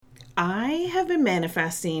I have been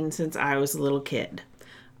manifesting since I was a little kid.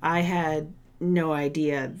 I had no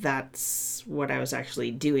idea that's what I was actually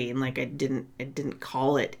doing. Like I didn't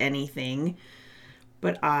call it anything,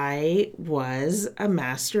 but I was a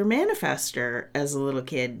master manifester as a little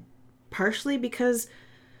kid, partially because,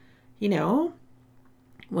 you know,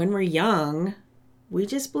 when we're young, we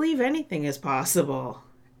just believe anything is possible.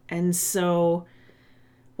 And so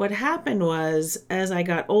what happened was as I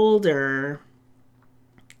got older,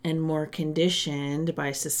 and more conditioned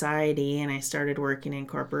by society, and I started working in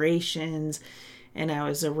corporations, and I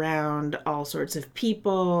was around all sorts of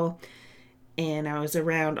people, and I was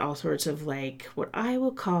around all sorts of like what I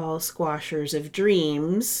will call squashers of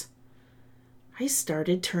dreams. I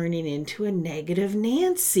started turning into a negative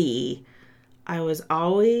Nancy. I was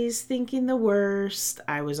always thinking the worst.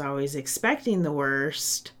 I was always expecting the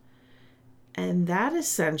worst. And that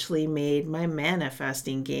essentially made my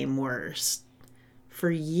manifesting game worse. For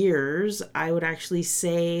years, I would actually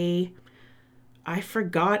say I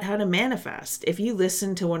forgot how to manifest. If you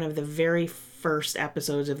listen to one of the very first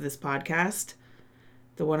episodes of this podcast,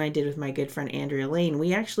 the one I did with my good friend Andrea Lane,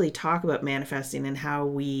 we actually talk about manifesting and how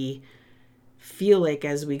we feel like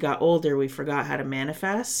as we got older, we forgot how to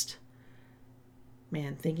manifest.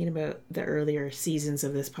 Man, thinking about the earlier seasons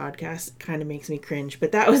of this podcast kind of makes me cringe,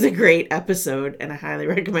 but that was a great episode and I highly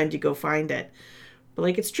recommend you go find it. But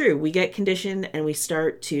like it's true, we get conditioned and we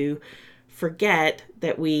start to forget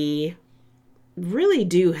that we really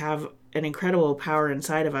do have an incredible power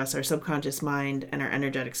inside of us, our subconscious mind and our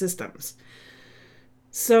energetic systems.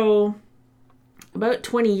 So about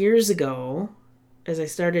 20 years ago, as I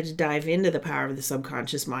started to dive into the power of the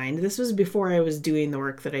subconscious mind, this was before I was doing the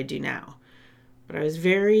work that I do now. But I was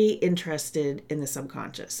very interested in the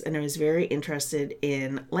subconscious and I was very interested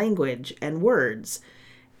in language and words.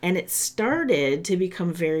 And it started to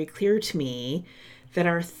become very clear to me that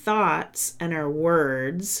our thoughts and our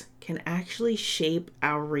words can actually shape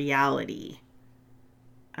our reality.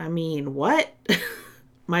 I mean, what?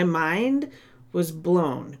 My mind was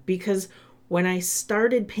blown because when I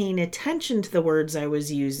started paying attention to the words I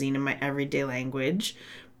was using in my everyday language,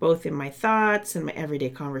 both in my thoughts and my everyday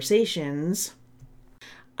conversations,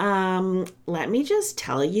 let me just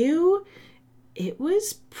tell you, it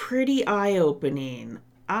was pretty eye-opening.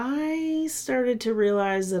 I started to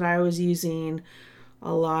realize that I was using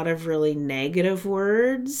a lot of really negative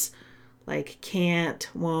words like can't,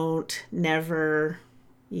 won't, never.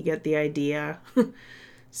 You get the idea.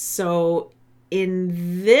 So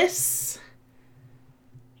in this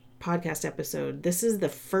podcast episode, this is the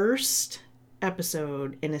first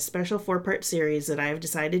episode in a special 4-part series that I've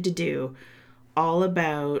decided to do all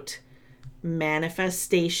about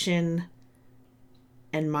manifestation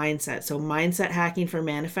and mindset. So mindset hacking for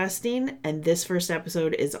manifesting. And this first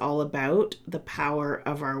episode is all about the power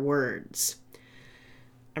of our words.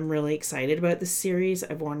 I'm really excited about this series.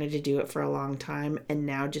 I've wanted to do it for a long time. And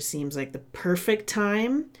now just seems like the perfect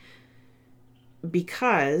time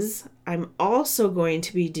because I'm also going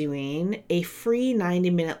to be doing a free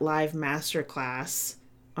 90-minute live masterclass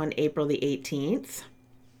on April the 18th.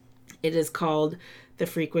 It is called The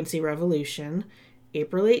Frequency Revolution.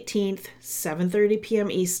 April 18th, 7:30 p.m.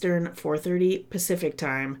 Eastern, 4:30 Pacific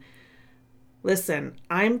time. Listen,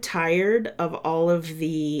 I'm tired of all of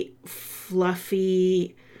the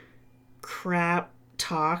fluffy crap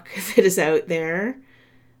talk that is out there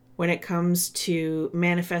when it comes to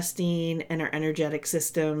manifesting and our energetic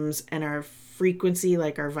systems and our frequency,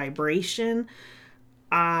 like our vibration.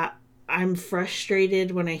 I'm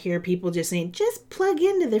frustrated when I hear people just saying, just plug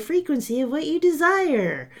into the frequency of what you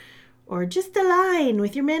desire. Or just align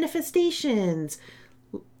with your manifestations.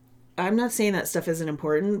 I'm not saying that stuff isn't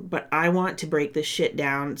important, but I want to break this shit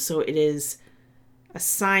down so it is a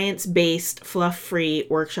science-based, fluff-free,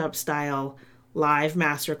 workshop-style live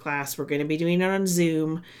masterclass. We're going to be doing it on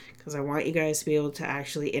Zoom because I want you guys to be able to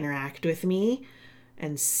actually interact with me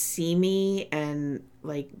and see me and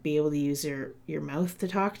like be able to use your mouth to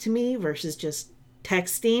talk to me versus just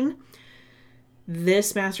texting.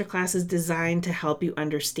 This masterclass is designed to help you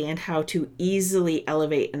understand how to easily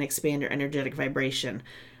elevate and expand your energetic vibration.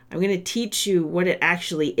 I'm going to teach you what it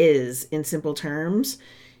actually is in simple terms.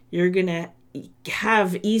 You're going to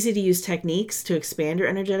have easy to use techniques to expand your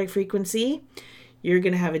energetic frequency. You're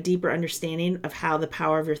going to have a deeper understanding of how the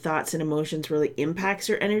power of your thoughts and emotions really impacts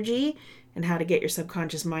your energy and how to get your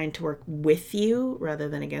subconscious mind to work with you rather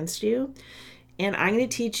than against you. And I'm going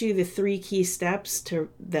to teach you the 3 key steps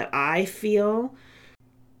that I feel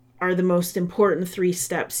are the most important 3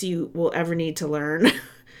 steps you will ever need to learn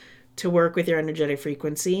to work with your energetic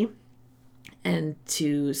frequency and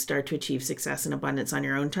to start to achieve success and abundance on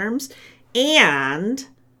your own terms. And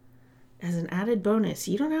an added bonus,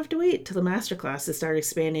 you don't have to wait till the masterclass to start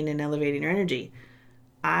expanding and elevating your energy.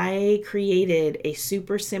 I created a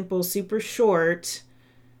super simple, super short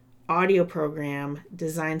audio program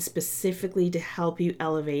designed specifically to help you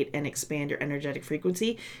elevate and expand your energetic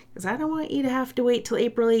frequency, because I don't want you to have to wait till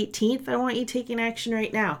April 18th. I want you taking action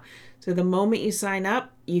right now. So the moment you sign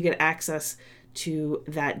up, you get access to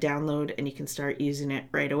that download and you can start using it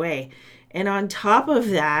right away. And on top of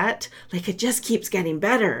that, like, it just keeps getting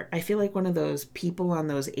better. I feel like one of those people on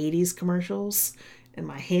those 80s commercials and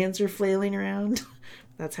my hands are flailing around.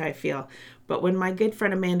 That's how I feel. But when my good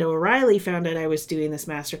friend Amanda O'Reilly found out I was doing this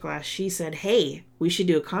masterclass, she said, hey, we should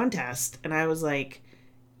do a contest. And I was like,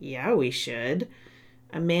 yeah, we should.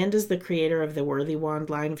 Amanda's the creator of the Worthy Wand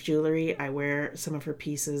line of jewelry. I wear some of her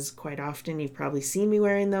pieces quite often. You've probably seen me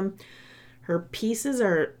wearing them. Her pieces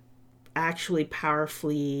are actually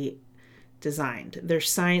powerfully designed. They're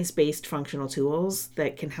science-based functional tools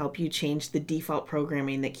that can help you change the default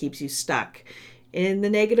programming that keeps you stuck in the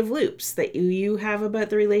negative loops that you have about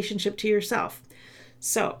the relationship to yourself.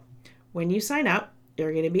 So when you sign up,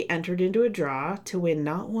 you're going to be entered into a draw to win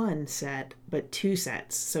not one set, but 2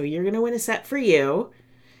 sets. So you're going to win a set for you,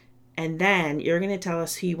 and then you're going to tell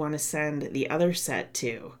us who you want to send the other set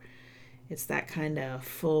to. It's that kind of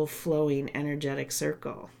full-flowing energetic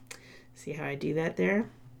circle. See how I do that there?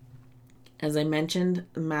 As I mentioned,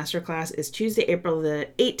 the masterclass is Tuesday, April the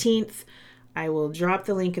 18th. I will drop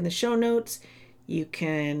the link in the show notes. You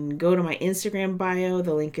can go to my Instagram bio.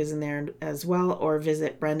 The link is in there as well, or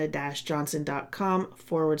visit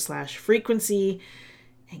brenda-johnson.com/frequency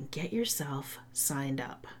and get yourself signed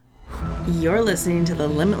up. You're listening to the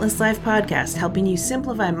Limitless Life Podcast, helping you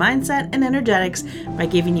simplify mindset and energetics by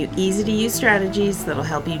giving you easy-to-use strategies that'll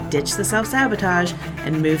help you ditch the self-sabotage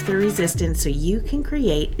and move through resistance so you can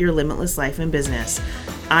create your limitless life and business.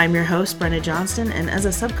 I'm your host, Brenda Johnston, and as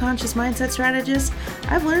a subconscious mindset strategist,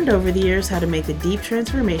 I've learned over the years how to make the deep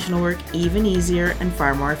transformational work even easier and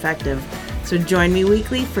far more effective. So join me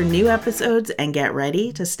weekly for new episodes and get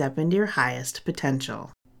ready to step into your highest potential.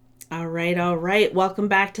 All right. Welcome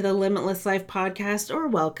back to the Limitless Life Podcast, or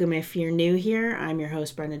welcome if you're new here. I'm your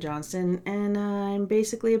host, Brenda Johnston, and I'm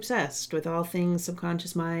basically obsessed with all things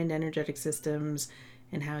subconscious mind, energetic systems,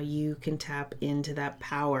 and how you can tap into that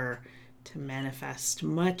power to manifest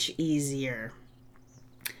much easier.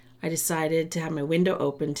 I decided to have my window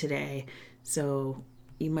open today, so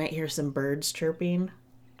you might hear some birds chirping.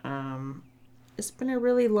 It's been a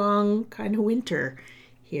really long kind of winter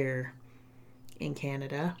here in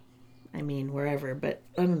Canada. I mean, wherever, but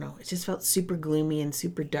I don't know. It just felt super gloomy and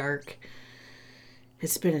super dark.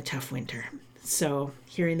 It's been a tough winter. So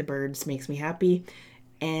hearing the birds makes me happy.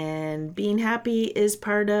 And being happy is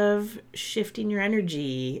part of shifting your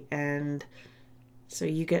energy. And so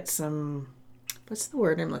you get some, what's the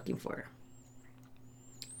word I'm looking for?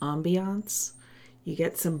 Ambiance. You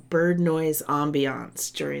get some bird noise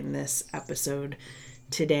ambiance during this episode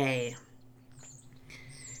today.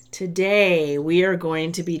 Today, we are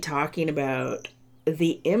going to be talking about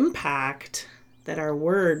the impact that our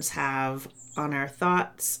words have on our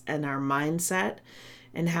thoughts and our mindset,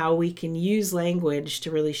 and how we can use language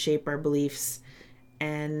to really shape our beliefs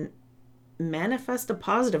and manifest a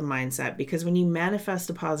positive mindset. Because when you manifest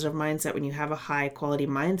a positive mindset, when you have a high quality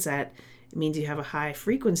mindset, it means you have a high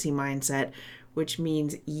frequency mindset, which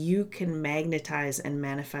means you can magnetize and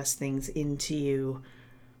manifest things into you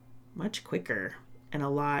much quicker and a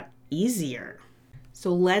lot easier.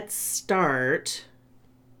 So let's start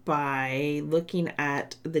by looking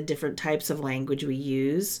at the different types of language we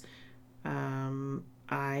use.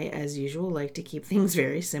 I, as usual, like to keep things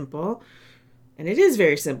very simple. And it is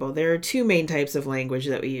very simple. There are 2 main types of language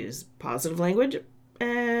that we use: positive language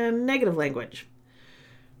and negative language.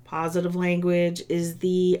 Positive language is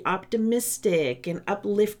the optimistic and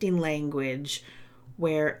uplifting language,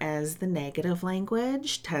 whereas the negative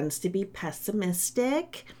language tends to be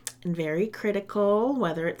pessimistic and very critical,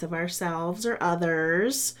 whether it's of ourselves or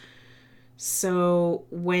others. So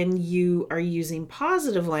when you are using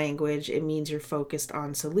positive language, it means you're focused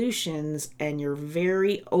on solutions and you're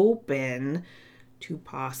very open to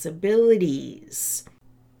possibilities.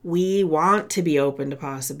 We want to be open to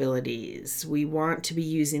possibilities. We want to be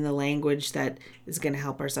using the language that is going to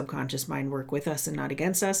help our subconscious mind work with us and not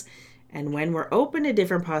against us. And when we're open to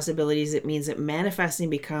different possibilities, it means that manifesting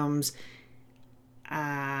becomes,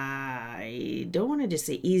 I don't want to just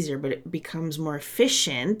say easier, but it becomes more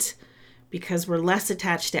efficient because we're less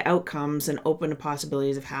attached to outcomes and open to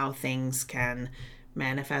possibilities of how things can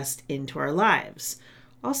manifest into our lives.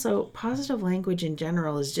 Also, positive language in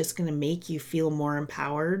general is just going to make you feel more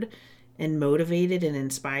empowered and motivated and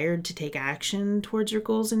inspired to take action towards your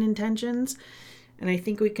goals and intentions. And I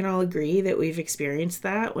think we can all agree that we've experienced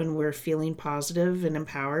that. When we're feeling positive and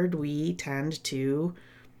empowered, we tend to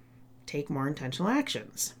take more intentional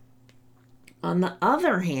actions. On the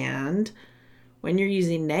other hand, when you're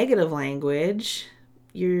using negative language,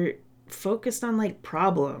 you're focused on like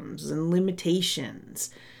problems and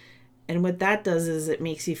limitations. And what that does is it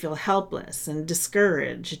makes you feel helpless and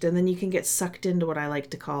discouraged. And then you can get sucked into what I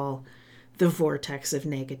like to call the vortex of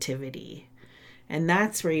negativity. And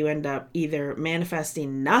that's where you end up either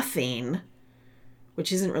manifesting nothing,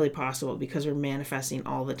 which isn't really possible because we're manifesting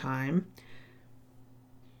all the time,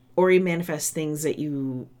 or you manifest things that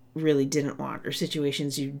you really didn't want, or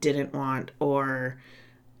situations you didn't want, or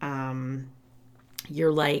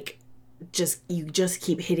you're like, you just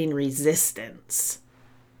keep hitting resistance.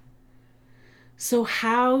 So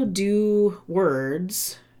how do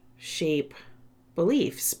words shape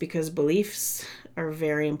beliefs? Because beliefs are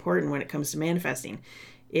very important when it comes to manifesting.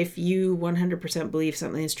 If you 100% believe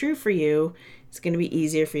something is true for you, it's going to be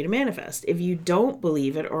easier for you to manifest. If you don't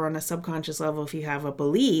believe it, or on a subconscious level, if you have a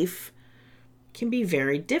belief, it can be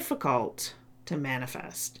very difficult to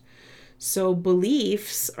manifest. So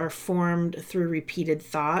beliefs are formed through repeated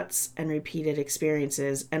thoughts and repeated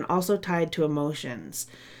experiences, and also tied to emotions.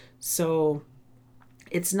 So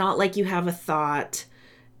it's not like you have a thought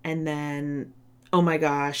and then, oh my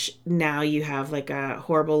gosh, now you have like a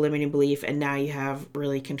horrible limiting belief and now you have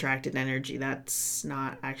really contracted energy. That's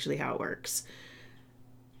not actually how it works.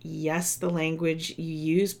 Yes, the language you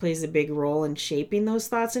use plays a big role in shaping those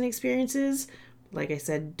thoughts and experiences. Like I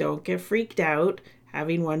said, don't get freaked out.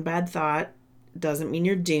 Having one bad thought doesn't mean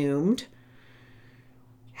you're doomed. It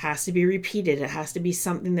has to be repeated. It has to be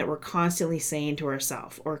something that we're constantly saying to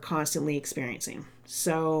ourselves or constantly experiencing.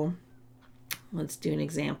 So let's do an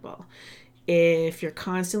example. If you're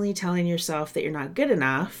constantly telling yourself that you're not good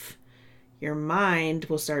enough, your mind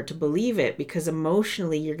will start to believe it, because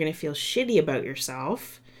emotionally you're going to feel shitty about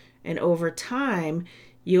yourself. And over time,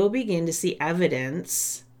 you'll begin to see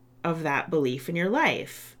evidence of that belief in your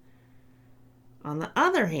life. On the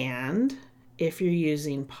other hand, if you're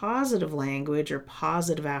using positive language or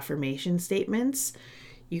positive affirmation statements,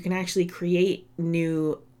 you can actually create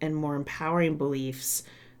new and more empowering beliefs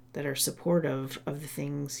that are supportive of the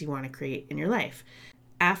things you want to create in your life.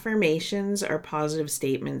 Affirmations are positive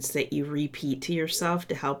statements that you repeat to yourself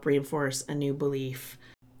to help reinforce a new belief.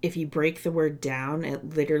 If you break the word down,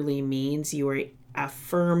 it literally means you are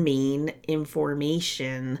affirming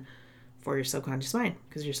information for your subconscious mind,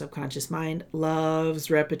 because your subconscious mind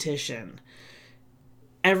loves repetition.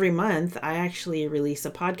 Every month, I actually release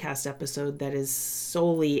a podcast episode that is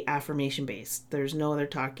solely affirmation based. There's no other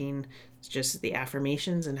talking. It's just the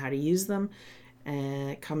affirmations and how to use them.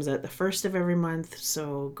 And it comes out the first of every month,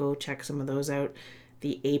 so go check some of those out.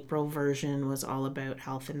 The April version was all about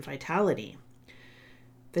health and vitality.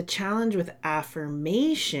 The challenge with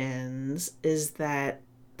affirmations is that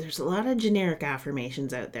there's a lot of generic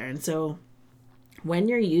affirmations out there. And so when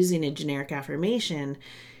you're using a generic affirmation,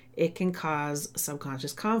 it can cause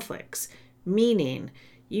subconscious conflicts, meaning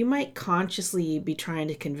you might consciously be trying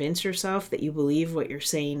to convince yourself that you believe what you're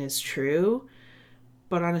saying is true,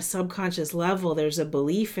 but on a subconscious level, there's a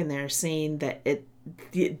belief in there saying that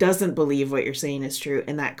it doesn't believe what you're saying is true,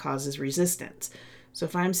 and that causes resistance. So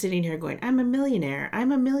if I'm sitting here going, I'm a millionaire,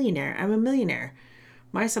 I'm a millionaire, I'm a millionaire,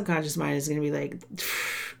 my subconscious mind is going to be like,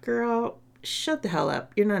 girl, shut the hell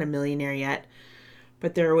up. You're not a millionaire yet.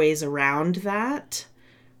 But there are ways around that.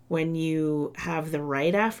 When you have the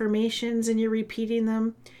right affirmations and you're repeating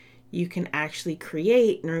them, you can actually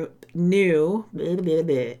create new,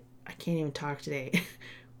 I can't even talk today.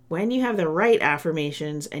 When you have the right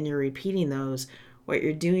affirmations and you're repeating those, what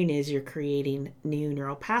you're doing is you're creating new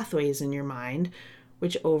neural pathways in your mind,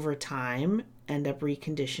 which over time end up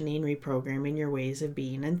reconditioning, reprogramming your ways of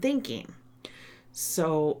being and thinking.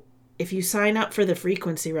 So if you sign up for the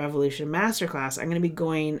Frequency Revolution Masterclass, I'm going to be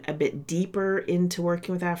going a bit deeper into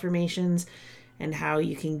working with affirmations and how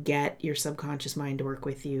you can get your subconscious mind to work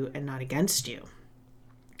with you and not against you.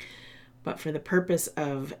 But for the purpose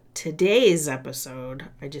of today's episode,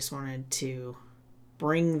 I just wanted to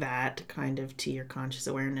bring that kind of to your conscious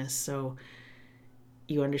awareness so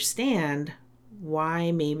you understand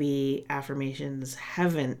why maybe affirmations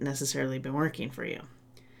haven't necessarily been working for you.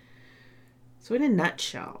 So in a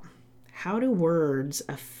nutshell, how do words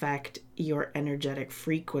affect your energetic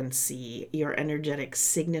frequency, your energetic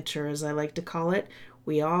signature, as I like to call it?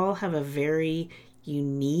 We all have a very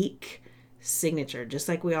unique signature. Just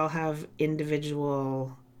like we all have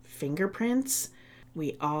individual fingerprints,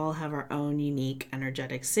 we all have our own unique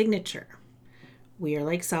energetic signature. We are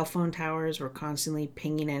like cell phone towers. We're constantly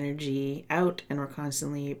pinging energy out and we're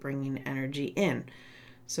constantly bringing energy in.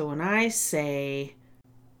 So when I say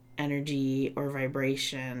energy or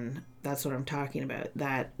vibration, that's what I'm talking about.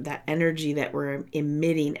 That energy that we're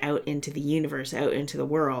emitting out into the universe, out into the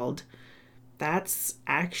world, that's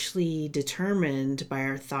actually determined by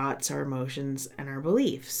our thoughts, our emotions, and our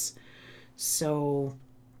beliefs. So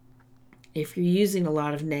if you're using a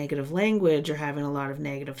lot of negative language or having a lot of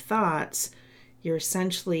negative thoughts, you're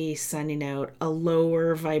essentially sending out a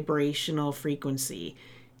lower vibrational frequency.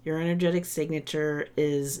 Your energetic signature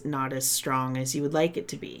is not as strong as you would like it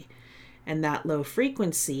to be. And that low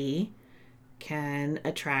frequency can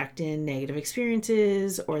attract in negative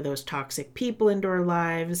experiences or those toxic people into our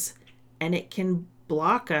lives, and it can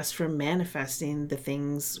block us from manifesting the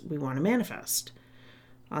things we want to manifest.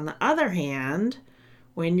 On the other hand,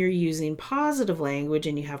 when you're using positive language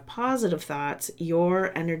and you have positive thoughts,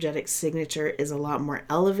 your energetic signature is a lot more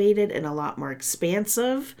elevated and a lot more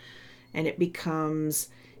expansive, and it becomes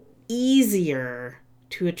easier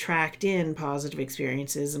to attract in positive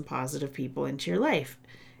experiences and positive people into your life.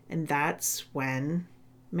 And that's when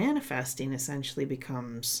manifesting essentially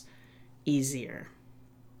becomes easier.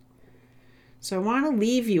 So I want to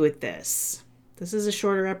leave you with this. This is a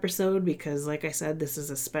shorter episode because, like I said, this is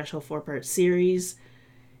a special 4-part series.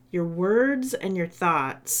 Your words and your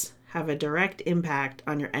thoughts have a direct impact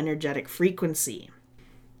on your energetic frequency.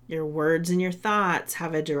 Your words and your thoughts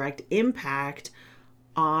have a direct impact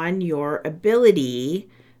on your ability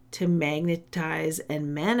to magnetize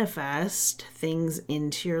and manifest things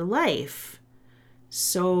into your life.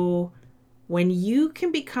 So when you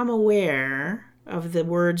can become aware of the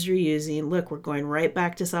words you're using, look, we're going right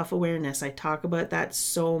back to self-awareness. I talk about that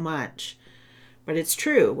so much. But it's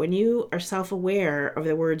true. When you are self-aware of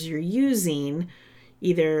the words you're using,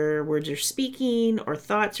 either words you're speaking or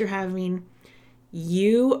thoughts you're having,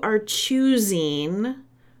 you are choosing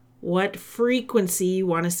what frequency you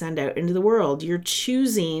want to send out into the world. You're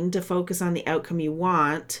choosing to focus on the outcome you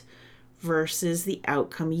want versus the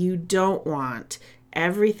outcome you don't want.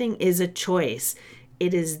 Everything is a choice.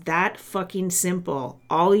 It is that fucking simple.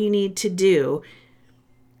 All you need to do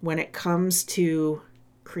when it comes to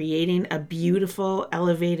creating a beautiful,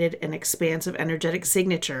 elevated, and expansive energetic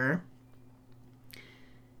signature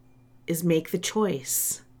is make the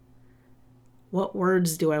choice. What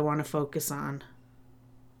words do I want to focus on?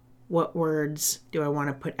 What words do I want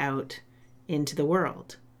to put out into the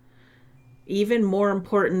world? Even more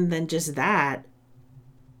important than just that,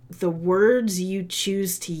 the words you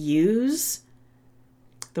choose to use,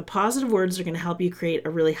 the positive words are going to help you create a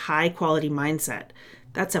really high quality mindset.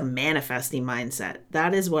 That's a manifesting mindset.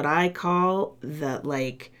 That is what I call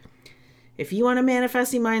if you want a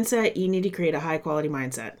manifesting mindset, you need to create a high quality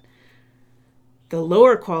mindset. The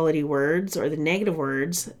lower quality words or the negative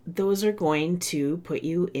words, those are going to put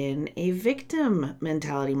you in a victim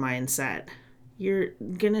mentality mindset. You're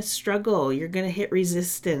going to struggle. You're going to hit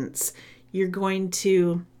resistance. You're going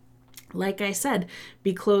to, like I said,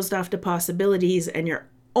 be closed off to possibilities, and you're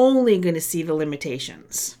only going to see the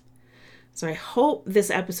limitations. So I hope this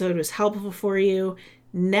episode was helpful for you.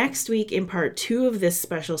 Next week, in part 2 of this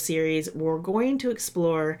special series, we're going to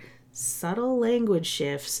explore subtle language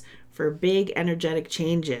shifts for big energetic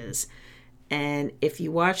changes. And if you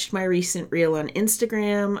watched my recent reel on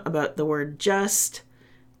Instagram about the word just,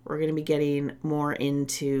 we're going to be getting more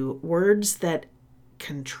into words that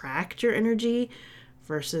contract your energy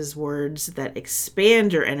versus words that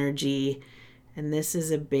expand your energy. And this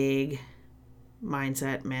is a big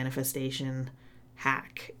mindset manifestation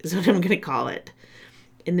hack, is what I'm going to call it.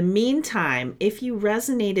 In the meantime, if you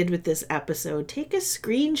resonated with this episode, take a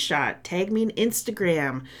screenshot, tag me on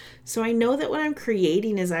Instagram, so I know that what I'm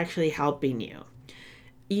creating is actually helping you.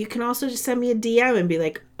 You can also just send me a DM and be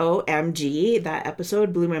like, OMG, that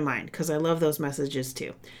episode blew my mind, because I love those messages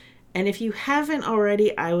too. And if you haven't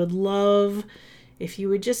already, I would love if you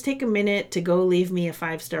would just take a minute to go leave me a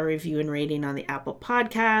 5-star review and rating on the Apple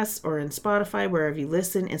Podcasts or in Spotify, wherever you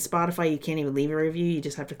listen. In Spotify, you can't even leave a review. You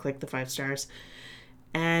just have to click the 5 stars.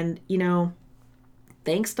 And,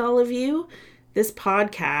 thanks to all of you, this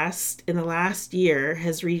podcast in the last year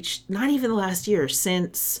has reached, not even the last year,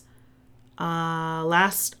 since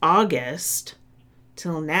last August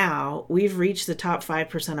till now, we've reached the top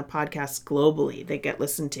 5% of podcasts globally that get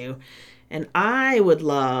listened to. And I would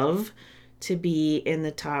love to be in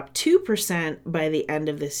the top 2% by the end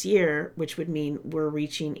of this year, which would mean we're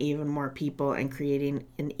reaching even more people and creating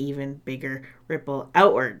an even bigger ripple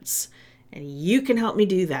outwards. And you can help me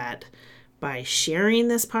do that by sharing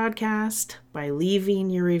this podcast, by leaving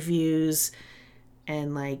your reviews,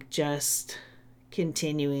 and just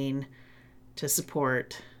continuing to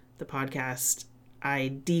support the podcast. I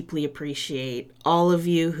deeply appreciate all of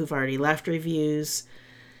you who've already left reviews.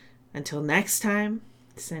 Until next time,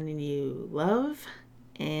 sending you love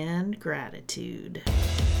and gratitude.